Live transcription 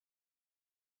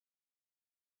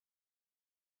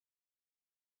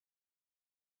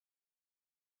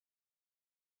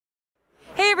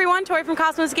Hey everyone, Tory from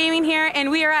Cosmos Gaming here, and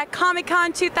we are at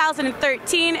Comic-Con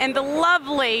 2013 in the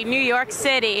lovely New York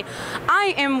City.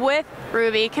 I am with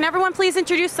RWBY. Can everyone please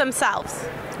introduce themselves?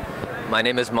 My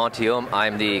name is Monty Oum.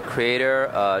 I'm the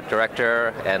creator,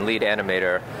 director, and lead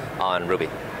animator on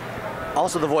RWBY.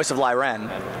 Also the voice of Lyran.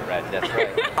 That's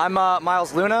right. I'm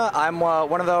Miles Luna. I'm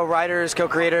one of the writers,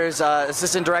 co-creators,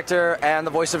 assistant director, and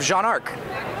the voice of Jean Arc.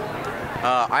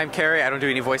 I'm Kerry. I don't do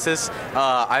any voices.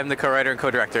 I'm the co-writer and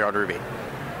co-director on RWBY.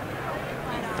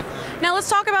 Now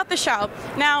let's talk about the show.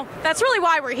 Now, that's really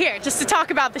why we're here, just to talk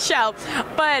about the show.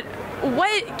 But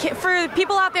for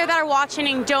people out there that are watching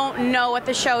and don't know what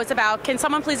the show is about, can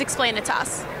someone please explain it to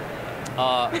us?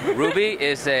 RWBY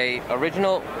is a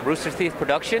original Rooster Teeth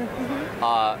production.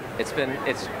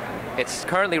 It's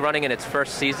currently running in its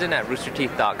first season at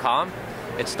roosterteeth.com.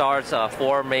 It stars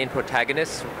 4 main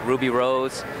protagonists: Ruby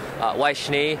Rose, Wai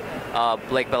Shni,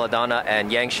 Blake Belladonna,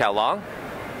 and Yang Xiaolong.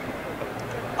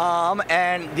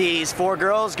 And these 4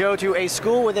 girls go to a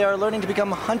school where they are learning to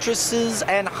become huntresses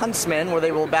and huntsmen, where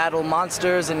they will battle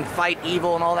monsters and fight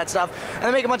evil and all that stuff. And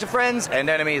they make a bunch of friends and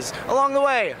enemies along the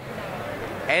way.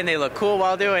 And they look cool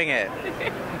while doing it.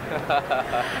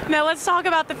 Now let's talk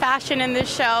about the fashion in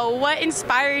this show. What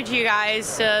inspired you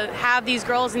guys to have these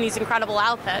girls in these incredible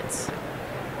outfits?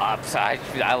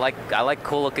 I like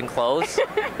cool looking clothes.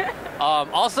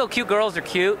 Also, cute girls are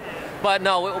cute. But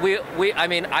no, I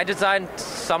mean, I designed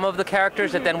some of the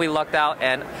characters, and then we lucked out,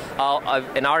 and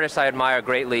an artist I admire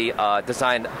greatly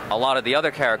designed a lot of the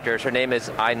other characters. Her name is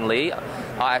Ayn Lee.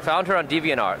 I found her on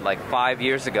DeviantArt like 5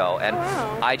 years ago, and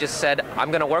I just said,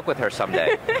 I'm going to work with her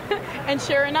someday. And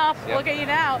sure enough, Look at you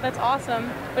now. That's awesome.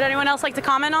 Would anyone else like to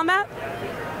comment on that?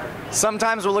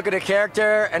 Sometimes we'll look at a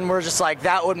character and we're just like,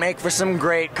 that would make for some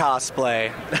great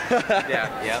cosplay.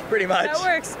 Yeah. Pretty much. That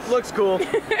works. Looks cool.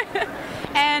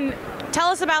 And tell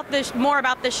us more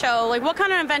about the show. Like, what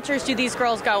kind of adventures do these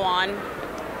girls go on?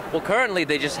 Well, currently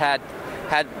they just had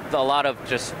a lot of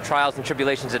just trials and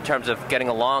tribulations in terms of getting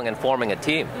along and forming a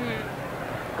team.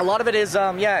 A lot of it is,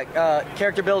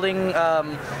 character building,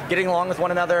 getting along with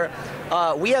one another.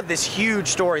 We have this huge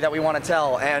story that we want to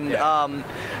tell, and are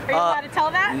you allowed to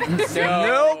tell that?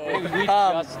 No. We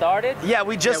just started. Yeah,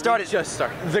 we just started.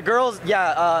 The girls,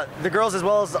 the girls as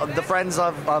well as the friends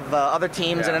of other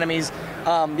teams and enemies.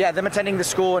 Them attending the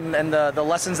school and the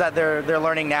lessons that they're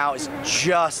learning now is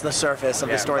just the surface of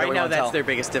the story. Right that we now, want to tell. that's their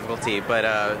biggest difficulty, but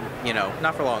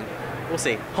not for long. We'll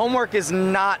see. Homework is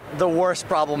not the worst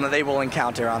problem that they will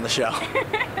encounter on the show.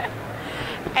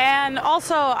 And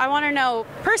also, I want to know,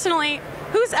 personally,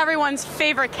 who's everyone's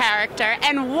favorite character,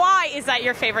 and why is that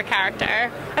your favorite character?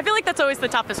 I feel like that's always the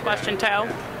toughest question, too.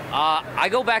 I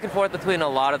go back and forth between a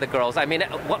lot of the girls. I mean,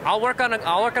 I'll work on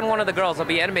one of the girls. I'll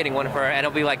be animating one of her, and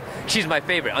it'll be like, she's my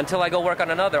favorite, until I go work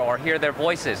on another or hear their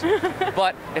voices.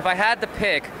 But if I had to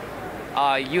pick,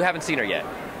 you haven't seen her yet.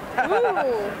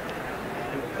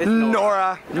 Ooh.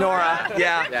 Nora,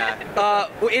 yeah.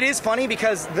 It is funny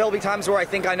because there'll be times where I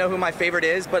think I know who my favorite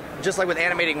is, but just like with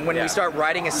animating, when we start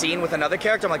writing a scene with another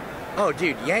character, I'm like, oh,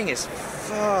 dude, Yang is,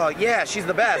 she's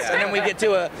the best. And then we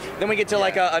get to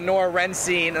like a Nora Ren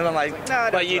scene, and I'm like,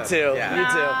 but you too, you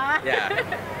too.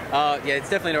 Yeah,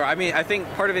 it's definitely Nora. I mean, I think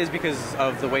part of it is because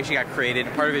of the way she got created.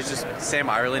 Part of it is just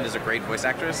Sam Ireland is a great voice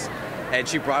actress, and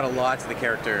she brought a lot to the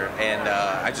character, and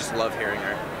I just love hearing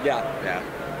her. Yeah.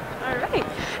 All right.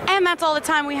 And that's all the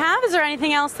time we have. Is there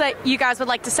anything else that you guys would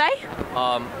like to say?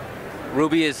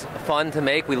 RWBY is fun to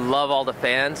make. We love all the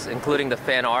fans, including the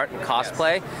fan art and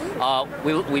cosplay.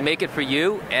 We make it for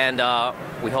you, and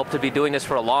we hope to be doing this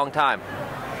for a long time.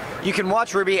 You can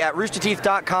watch RWBY at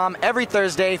roosterteeth.com every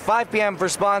Thursday, 5 p.m. for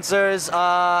sponsors,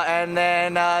 and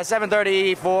then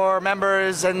 7:30 for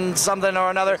members and something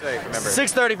or another.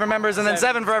 6:30 for members, and then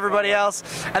 7 for everybody else.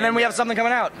 And then we have something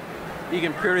coming out. You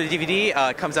can pre-order the DVD.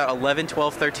 It comes out 11,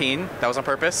 12, 13. That was on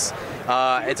purpose.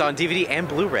 It's on DVD and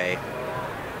Blu-ray.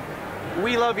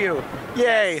 We love you.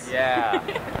 Yay. Yeah.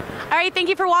 All right, thank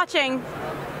you for watching.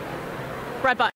 Red button.